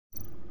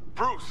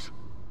Bruce!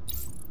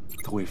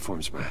 The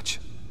waveforms match.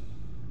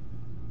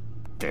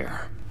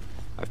 There.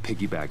 I've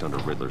piggybacked onto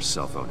Riddler's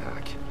cell phone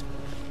hack.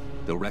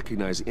 They'll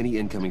recognize any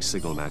incoming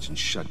signal match and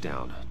shut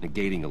down,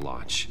 negating a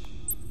launch.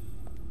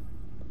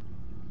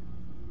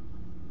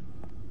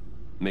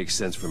 Makes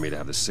sense for me to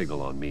have the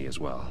signal on me as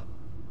well.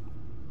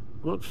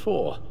 What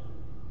for?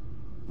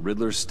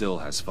 Riddler still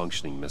has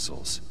functioning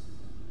missiles.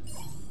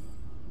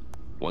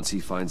 Once he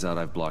finds out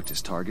I've blocked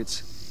his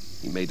targets,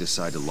 he may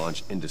decide to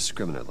launch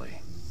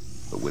indiscriminately.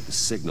 But with the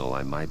signal,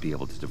 I might be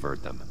able to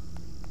divert them.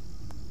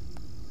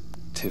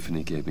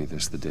 Tiffany gave me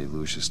this the day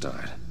Lucius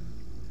died.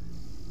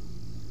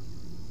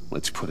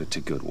 Let's put it to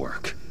good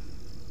work.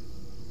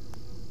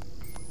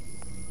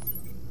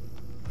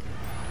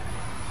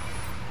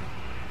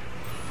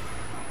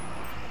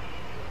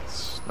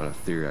 It's not a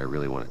theory I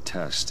really want to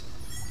test.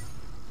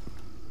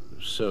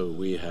 So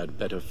we had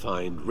better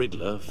find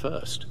Riddler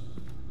first.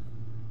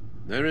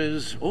 There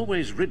is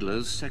always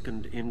Riddler's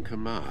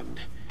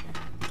second-in-command.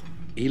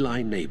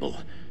 Eli Nabel,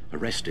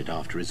 arrested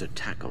after his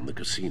attack on the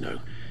casino.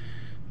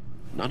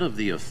 None of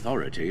the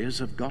authorities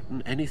have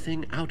gotten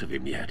anything out of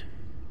him yet.